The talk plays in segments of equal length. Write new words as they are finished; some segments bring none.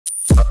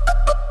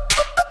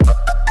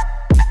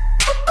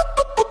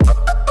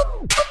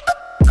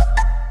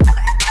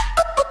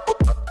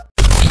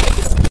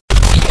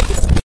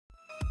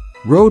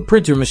Road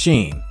printer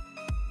machine.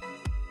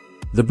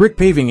 The brick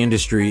paving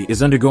industry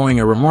is undergoing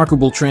a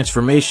remarkable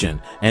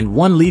transformation, and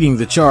one leading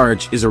the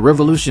charge is a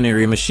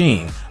revolutionary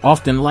machine,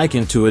 often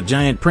likened to a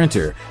giant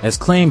printer, as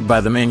claimed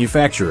by the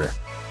manufacturer.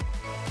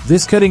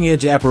 This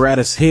cutting-edge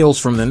apparatus hails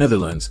from the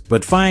Netherlands,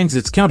 but finds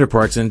its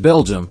counterparts in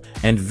Belgium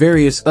and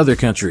various other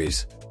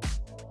countries.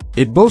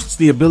 It boasts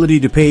the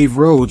ability to pave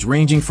roads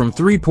ranging from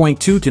 3.2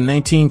 to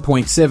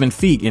 19.7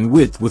 feet in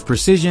width with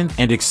precision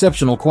and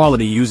exceptional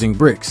quality using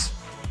bricks.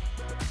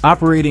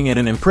 Operating at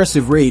an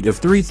impressive rate of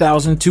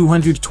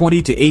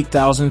 3,220 to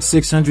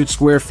 8,600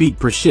 square feet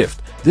per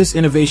shift, this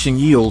innovation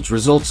yields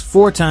results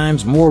 4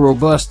 times more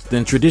robust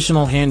than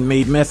traditional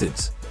handmade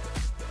methods.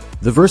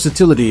 The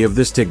versatility of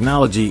this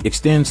technology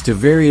extends to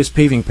various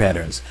paving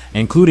patterns,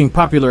 including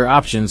popular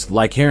options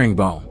like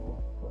herringbone.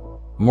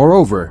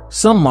 Moreover,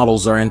 some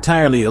models are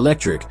entirely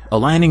electric,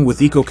 aligning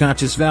with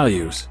eco-conscious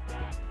values.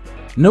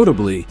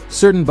 Notably,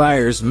 certain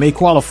buyers may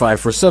qualify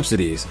for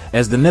subsidies,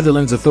 as the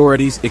Netherlands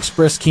authorities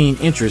express keen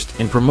interest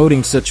in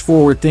promoting such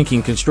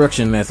forward-thinking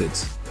construction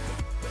methods.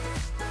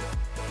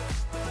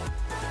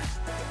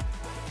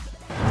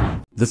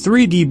 The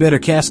 3D Better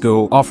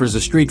Casco offers a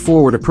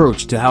straightforward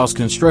approach to house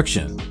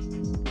construction.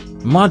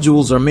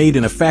 Modules are made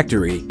in a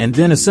factory and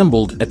then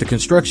assembled at the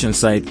construction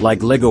site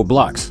like Lego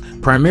blocks,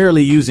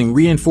 primarily using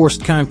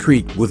reinforced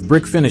concrete with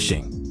brick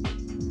finishing.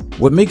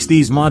 What makes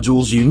these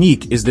modules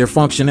unique is their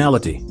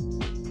functionality.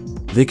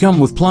 They come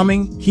with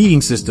plumbing,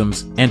 heating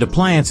systems, and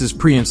appliances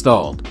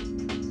pre-installed.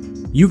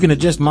 You can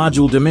adjust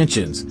module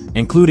dimensions,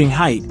 including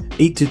height,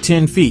 8 to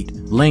 10 feet,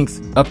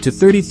 length, up to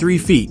 33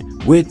 feet,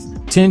 width,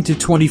 10 to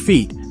 20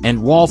 feet,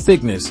 and wall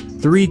thickness,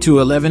 3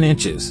 to 11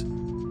 inches.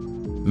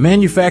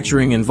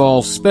 Manufacturing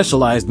involves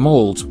specialized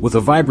molds with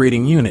a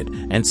vibrating unit,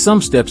 and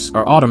some steps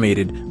are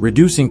automated,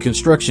 reducing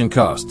construction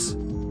costs.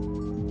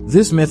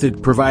 This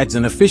method provides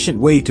an efficient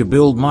way to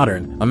build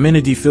modern,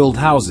 amenity-filled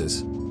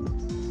houses.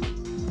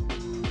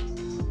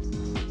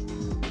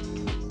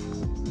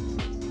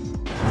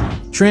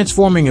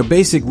 Transforming a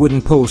basic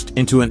wooden post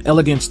into an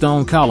elegant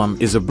stone column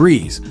is a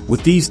breeze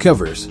with these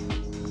covers.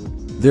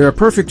 They're a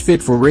perfect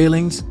fit for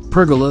railings,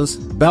 pergolas,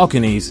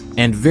 balconies,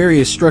 and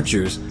various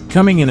structures,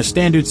 coming in a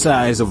standard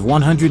size of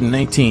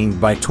 119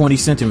 by 20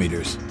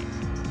 centimeters.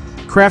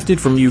 Crafted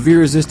from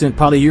UV-resistant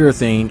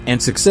polyurethane and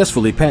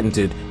successfully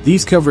patented,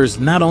 these covers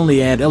not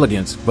only add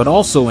elegance but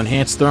also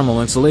enhance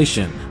thermal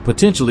insulation,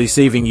 potentially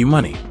saving you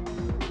money.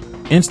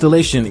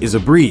 Installation is a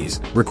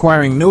breeze,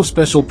 requiring no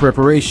special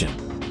preparation.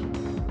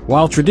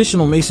 While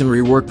traditional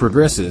masonry work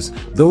progresses,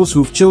 those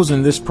who've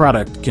chosen this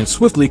product can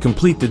swiftly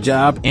complete the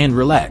job and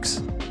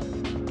relax.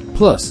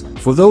 Plus,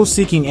 for those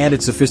seeking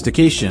added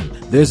sophistication,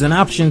 there's an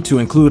option to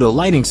include a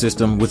lighting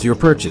system with your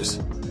purchase.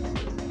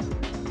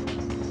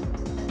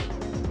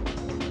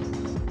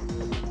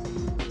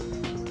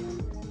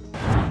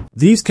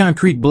 These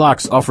concrete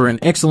blocks offer an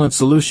excellent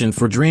solution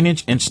for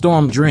drainage and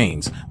storm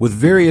drains, with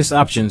various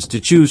options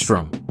to choose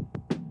from.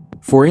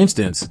 For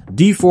instance,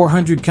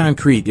 D400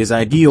 concrete is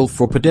ideal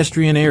for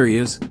pedestrian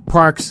areas,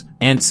 parks,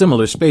 and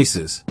similar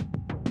spaces.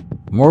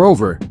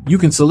 Moreover, you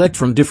can select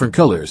from different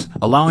colors,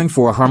 allowing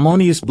for a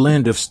harmonious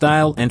blend of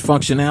style and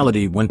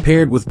functionality when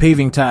paired with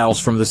paving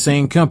tiles from the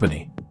same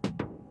company.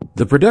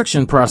 The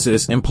production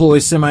process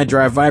employs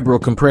semi-dry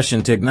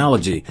vibro-compression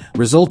technology,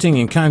 resulting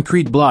in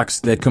concrete blocks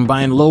that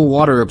combine low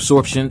water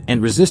absorption and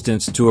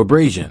resistance to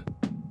abrasion.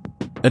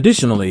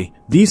 Additionally,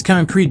 these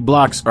concrete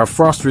blocks are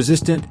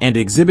frost-resistant and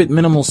exhibit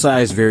minimal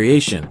size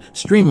variation,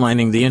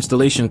 streamlining the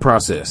installation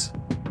process.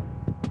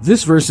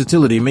 This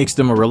versatility makes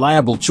them a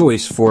reliable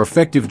choice for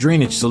effective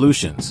drainage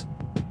solutions.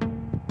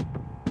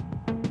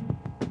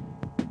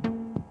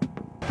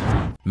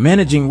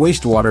 Managing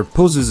wastewater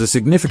poses a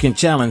significant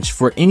challenge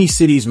for any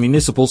city's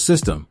municipal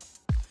system.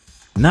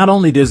 Not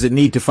only does it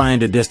need to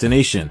find a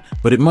destination,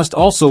 but it must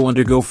also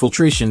undergo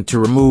filtration to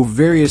remove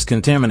various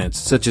contaminants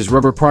such as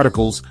rubber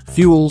particles,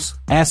 fuels,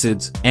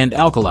 acids, and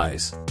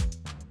alkalis.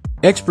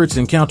 Experts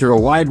encounter a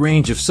wide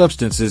range of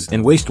substances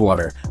in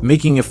wastewater,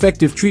 making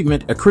effective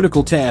treatment a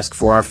critical task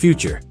for our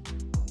future.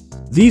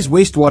 These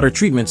wastewater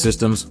treatment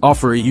systems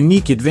offer a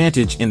unique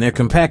advantage in their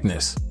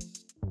compactness.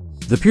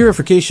 The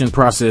purification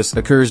process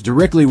occurs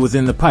directly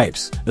within the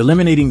pipes,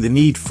 eliminating the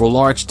need for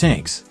large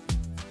tanks.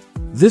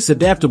 This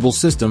adaptable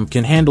system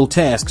can handle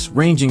tasks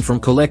ranging from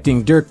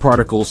collecting dirt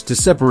particles to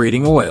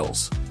separating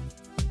oils.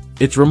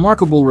 Its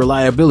remarkable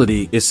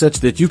reliability is such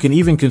that you can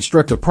even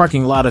construct a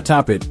parking lot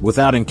atop it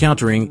without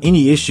encountering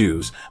any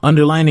issues,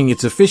 underlining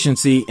its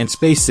efficiency and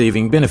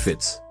space-saving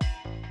benefits.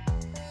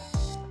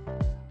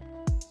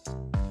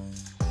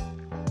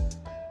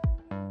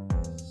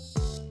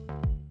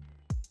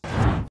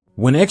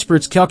 When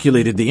experts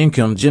calculated the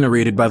income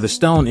generated by the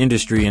stone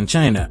industry in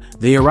China,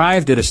 they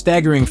arrived at a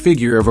staggering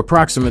figure of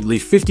approximately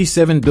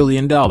 $57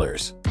 billion.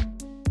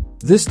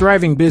 This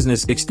thriving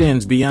business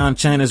extends beyond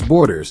China's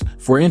borders.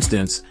 For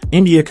instance,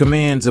 India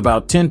commands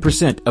about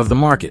 10% of the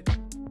market.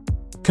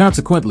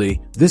 Consequently,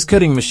 this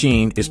cutting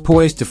machine is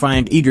poised to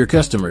find eager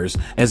customers,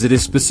 as it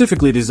is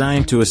specifically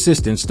designed to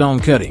assist in stone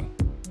cutting.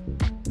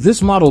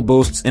 This model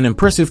boasts an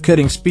impressive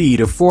cutting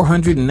speed of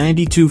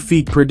 492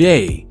 feet per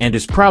day and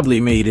is proudly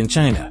made in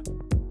China.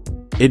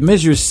 It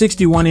measures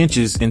 61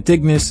 inches in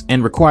thickness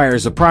and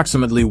requires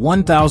approximately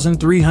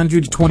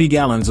 1,320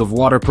 gallons of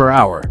water per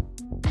hour.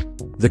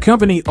 The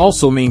company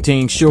also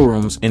maintains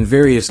showrooms in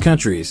various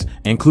countries,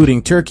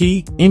 including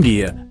Turkey,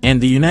 India, and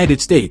the United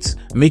States,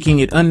 making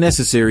it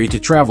unnecessary to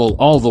travel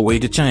all the way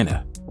to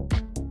China.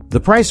 The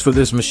price for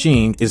this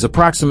machine is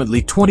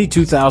approximately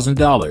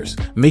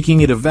 $22,000,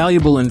 making it a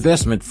valuable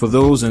investment for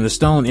those in the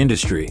stone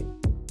industry.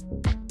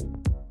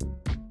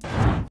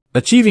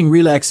 Achieving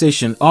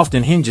relaxation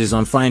often hinges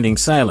on finding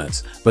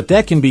silence, but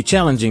that can be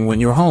challenging when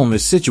your home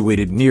is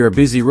situated near a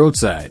busy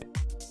roadside.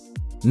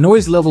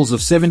 Noise levels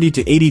of 70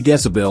 to 80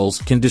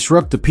 decibels can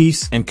disrupt the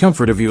peace and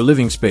comfort of your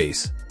living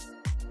space.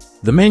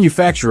 The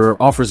manufacturer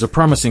offers a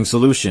promising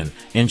solution,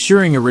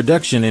 ensuring a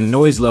reduction in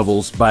noise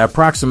levels by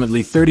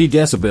approximately 30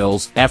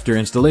 decibels after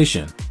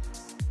installation.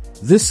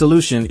 This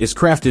solution is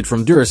crafted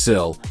from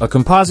Durisol, a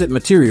composite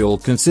material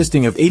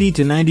consisting of 80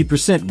 to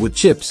 90% wood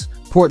chips,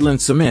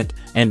 Portland cement,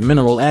 and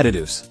mineral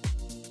additives.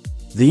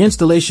 The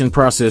installation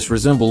process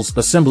resembles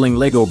assembling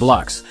Lego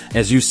blocks,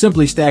 as you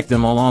simply stack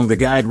them along the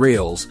guide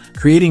rails,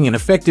 creating an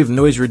effective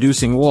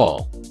noise-reducing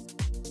wall.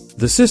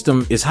 The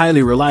system is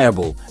highly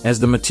reliable, as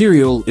the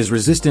material is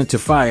resistant to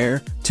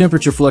fire,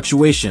 temperature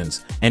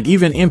fluctuations, and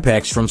even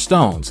impacts from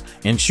stones,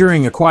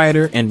 ensuring a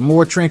quieter and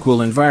more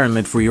tranquil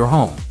environment for your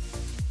home.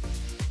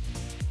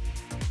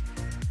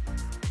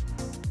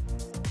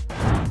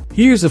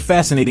 Here's a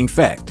fascinating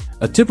fact.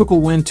 A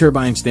typical wind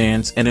turbine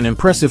stands at an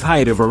impressive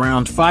height of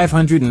around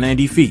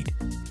 590 feet.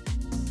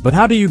 But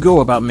how do you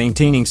go about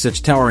maintaining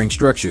such towering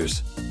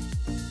structures?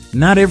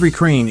 Not every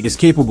crane is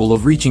capable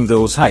of reaching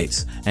those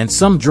heights, and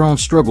some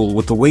drones struggle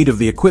with the weight of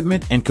the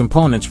equipment and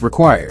components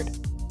required.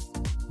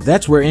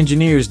 That's where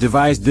engineers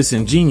devised this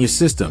ingenious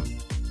system.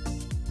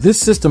 This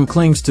system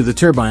clings to the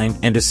turbine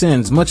and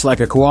ascends much like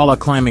a koala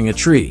climbing a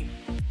tree.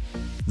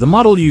 The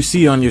model you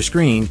see on your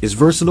screen is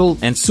versatile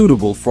and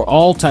suitable for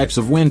all types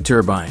of wind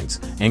turbines,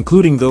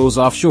 including those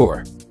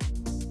offshore.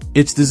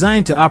 It's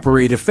designed to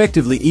operate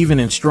effectively even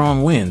in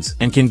strong winds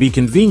and can be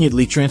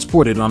conveniently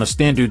transported on a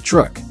standard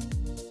truck.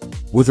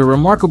 With a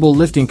remarkable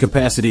lifting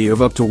capacity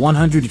of up to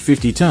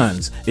 150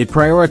 tons, it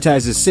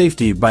prioritizes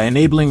safety by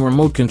enabling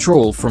remote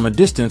control from a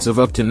distance of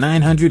up to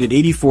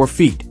 984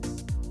 feet.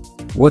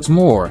 What's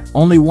more,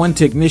 only one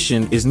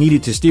technician is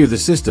needed to steer the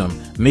system,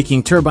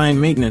 making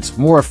turbine maintenance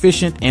more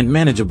efficient and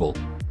manageable.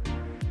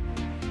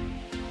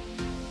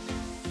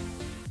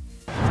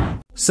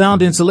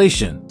 Sound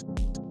insulation.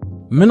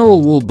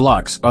 Mineral wool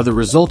blocks are the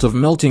result of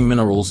melting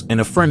minerals in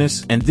a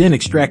furnace and then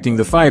extracting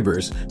the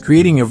fibers,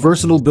 creating a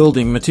versatile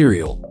building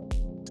material.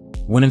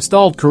 When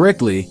installed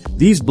correctly,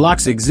 these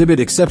blocks exhibit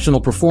exceptional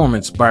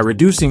performance by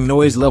reducing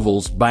noise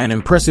levels by an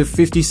impressive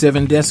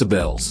 57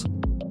 decibels.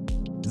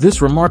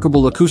 This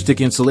remarkable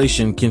acoustic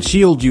insulation can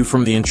shield you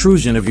from the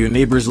intrusion of your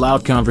neighbor's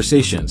loud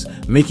conversations,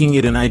 making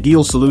it an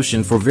ideal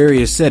solution for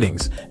various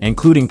settings,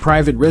 including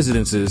private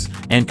residences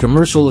and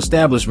commercial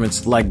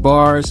establishments like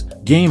bars,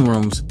 game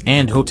rooms,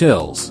 and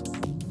hotels.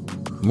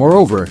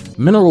 Moreover,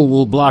 mineral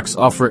wool blocks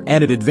offer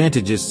added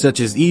advantages such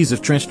as ease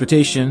of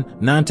transportation,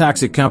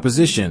 non-toxic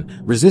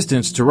composition,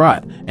 resistance to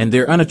rot, and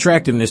their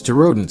unattractiveness to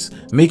rodents,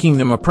 making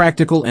them a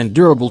practical and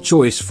durable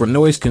choice for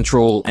noise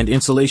control and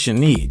insulation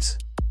needs.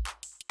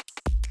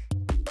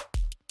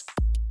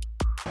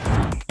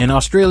 In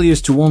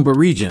Australia's Toowoomba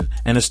region,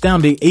 an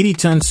astounding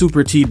 80-ton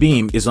Super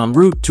T-beam is en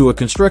route to a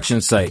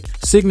construction site,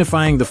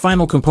 signifying the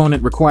final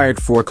component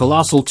required for a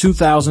colossal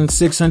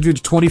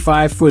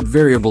 2,625-foot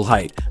variable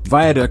height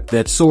viaduct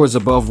that soars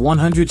above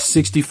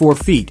 164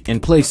 feet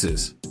in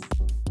places.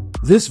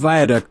 This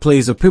viaduct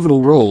plays a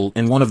pivotal role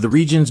in one of the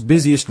region's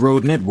busiest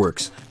road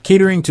networks,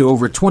 catering to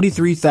over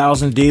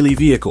 23,000 daily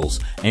vehicles,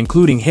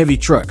 including heavy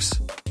trucks.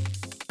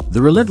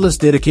 The relentless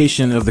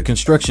dedication of the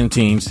construction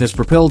teams has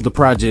propelled the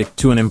project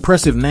to an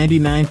impressive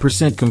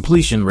 99%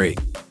 completion rate.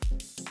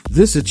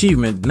 This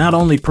achievement not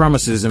only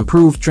promises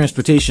improved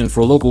transportation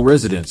for local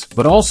residents,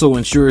 but also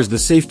ensures the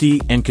safety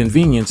and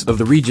convenience of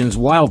the region's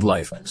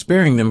wildlife,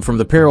 sparing them from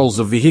the perils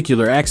of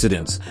vehicular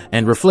accidents,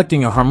 and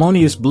reflecting a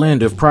harmonious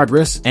blend of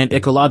progress and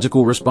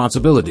ecological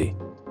responsibility.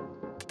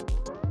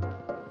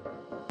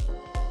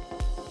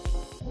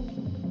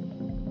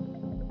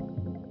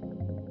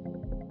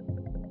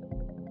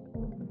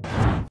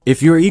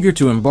 If you're eager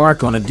to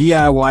embark on a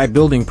DIY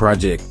building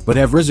project but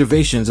have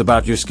reservations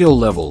about your skill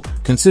level,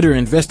 consider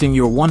investing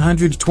your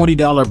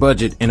 $120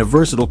 budget in a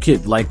versatile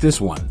kit like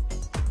this one.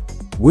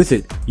 With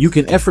it, you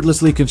can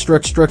effortlessly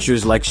construct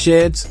structures like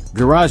sheds,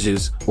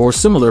 garages, or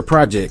similar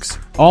projects,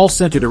 all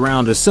centered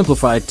around a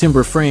simplified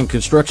timber frame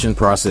construction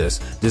process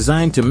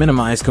designed to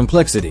minimize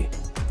complexity.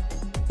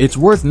 It's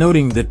worth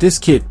noting that this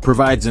kit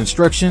provides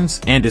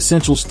instructions and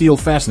essential steel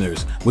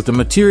fasteners, with the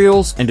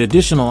materials and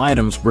additional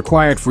items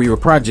required for your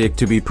project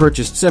to be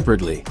purchased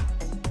separately.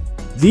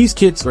 These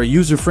kits are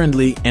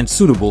user-friendly and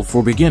suitable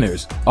for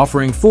beginners,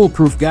 offering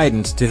foolproof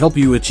guidance to help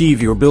you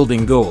achieve your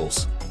building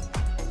goals.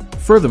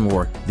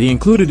 Furthermore, the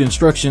included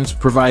instructions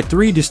provide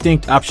 3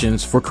 distinct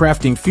options for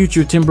crafting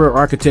future timber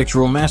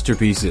architectural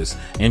masterpieces,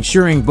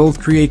 ensuring both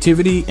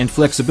creativity and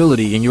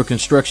flexibility in your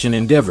construction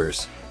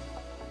endeavors.